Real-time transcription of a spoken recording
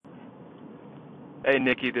Hey,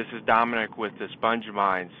 Nikki, this is Dominic with the Sponge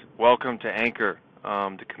Minds. Welcome to Anchor.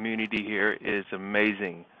 The community here is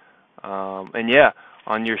amazing. And yeah,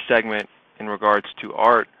 on your segment in regards to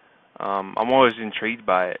art, I'm always intrigued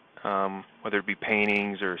by it, whether it be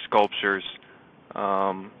paintings or sculptures.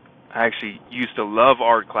 I actually used to love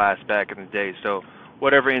art class back in the day, so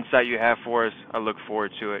whatever insight you have for us, I look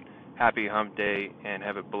forward to it. Happy Hump Day and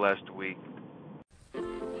have a blessed week.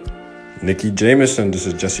 Nikki Jameson, this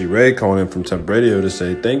is Jesse Ray calling in from Temp Radio to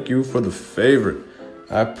say thank you for the favorite.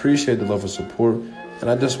 I appreciate the love and support,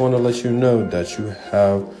 and I just want to let you know that you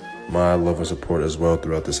have my love and support as well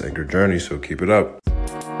throughout this Anchor journey, so keep it up.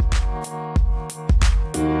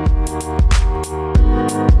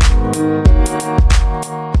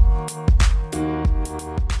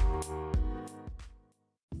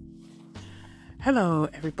 Hello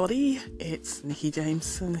everybody, it's Nikki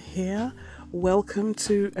Jameson here. Welcome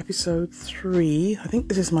to episode 3. I think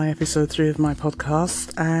this is my episode 3 of my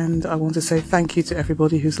podcast, and I want to say thank you to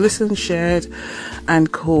everybody who's listened, shared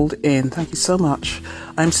and called in. Thank you so much.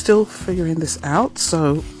 I'm still figuring this out,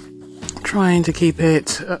 so trying to keep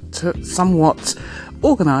it somewhat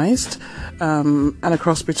organised and a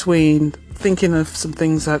cross between thinking of some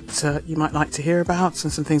things that you might like to hear about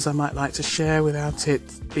and some things I might like to share without it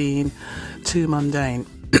being too mundane.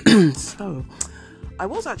 So I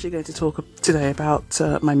was actually going to talk today about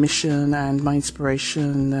my mission and my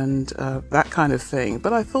inspiration and that kind of thing,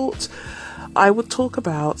 but I thought I would talk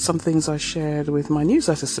about some things I shared with my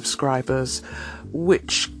newsletter subscribers,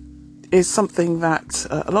 which is something that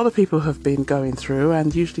a lot of people have been going through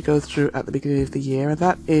and usually go through at the beginning of the year, and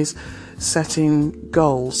that is setting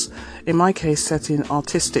goals. In my case, setting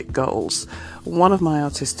artistic goals. One of my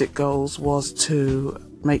artistic goals was to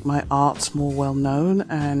make my art more well known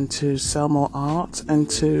and to sell more art and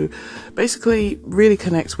to basically really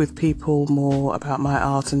connect with people more about my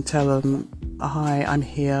art and tell them, hi, I'm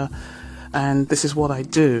here and this is what I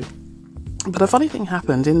do. But a funny thing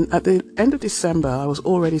happened. At the end of December, I was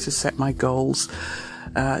all ready to set my goals.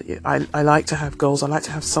 I like to have goals. I like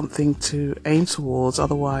to have something to aim towards.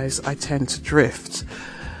 Otherwise, I tend to drift.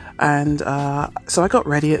 And so I got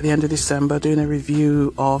ready at the end of December, doing a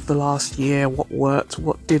review of the last year, what worked,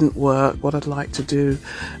 what didn't work, what I'd like to do.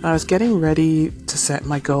 And I was getting ready to set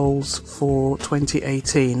my goals for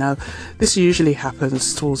 2018. Now, this usually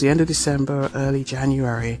happens towards the end of December, early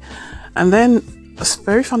January. And then a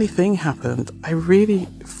very funny thing happened. I really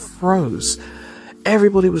froze.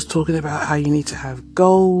 Everybody was talking about how you need to have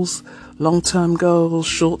goals, long-term goals,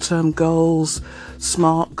 short-term goals,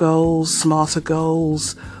 smart goals, smarter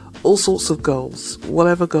goals, all sorts of goals.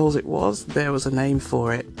 Whatever goals it was, there was a name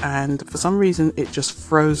for it. And for some reason, it just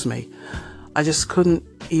froze me. I just couldn't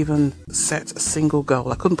even set a single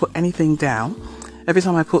goal. I couldn't put anything down. Every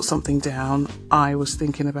time I put something down, I was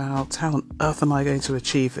thinking about how on earth am I going to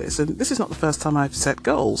achieve this? And this is not the first time I've set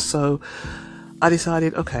goals. So I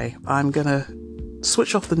decided, okay, I'm going to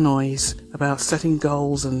switch off the noise about setting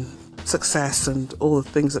goals and success and all the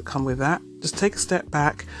things that come with that. Just take a step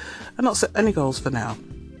back and not set any goals for now.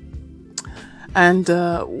 And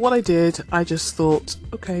what I did, I just thought,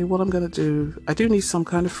 okay, what I'm going to do, I do need some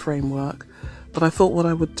kind of framework. But I thought what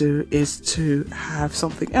I would do is to have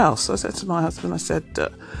something else. So I said to my husband, I said,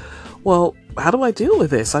 well, how do I deal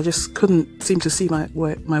with this? I just couldn't seem to see my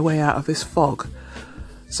way out of this fog.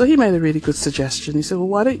 So he made a really good suggestion. He said, well,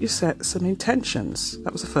 why don't you set some intentions?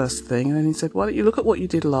 That was the first thing. And then he said, why don't you look at what you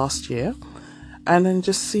did last year and then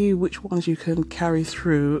just see which ones you can carry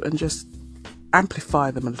through and just amplify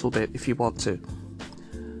them a little bit if you want to.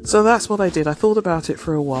 So that's what I did. I thought about it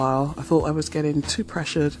for a while. I thought I was getting too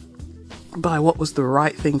pressured by what was the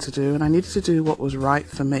right thing to do, and I needed to do what was right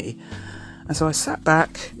for me. And so I sat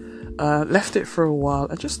back, left it for a while,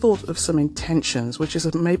 and just thought of some intentions, which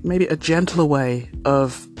is maybe a gentler way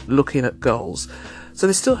of looking at goals. So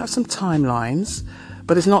they still have some timelines,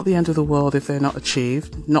 but it's not the end of the world if they're not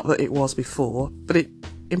achieved. Not that it was before, but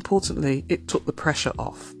importantly, it took the pressure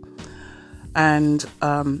off. And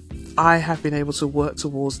I have been able to work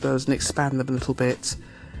towards those and expand them a little bit.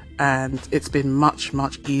 And it's been much,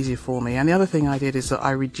 much easier for me. And the other thing I did is that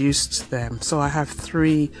I reduced them. So I have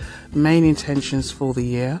 3 main intentions for the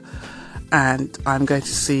year, and I'm going to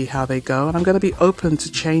see how they go. And I'm going to be open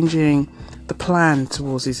to changing the plan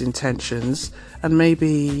towards these intentions. And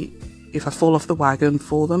maybe if I fall off the wagon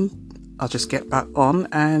for them, I'll just get back on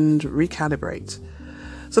and recalibrate.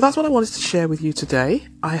 So that's what I wanted to share with you today.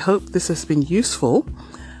 I hope this has been useful,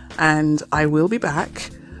 and I will be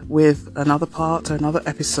back with another part, another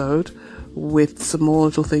episode with some more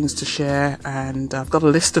little things to share, and I've got a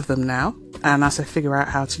list of them now. And as I figure out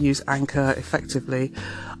how to use Anchor effectively,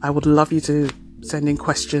 I would love you to send in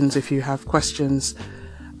questions if you have questions,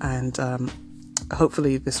 and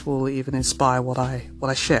hopefully this will even inspire what I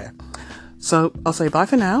share. So I'll say bye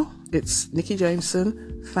for now. It's Nikki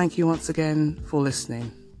Jameson. Thank you once again for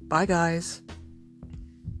listening. Bye, guys.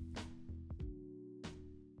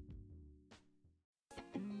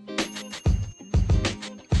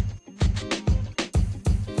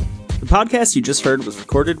 The podcast you just heard was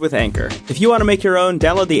recorded with Anchor. If you want to make your own,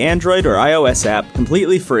 download the Android or iOS app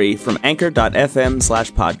completely free from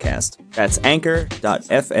anchor.fm/podcast. That's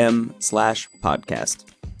anchor.fm/podcast.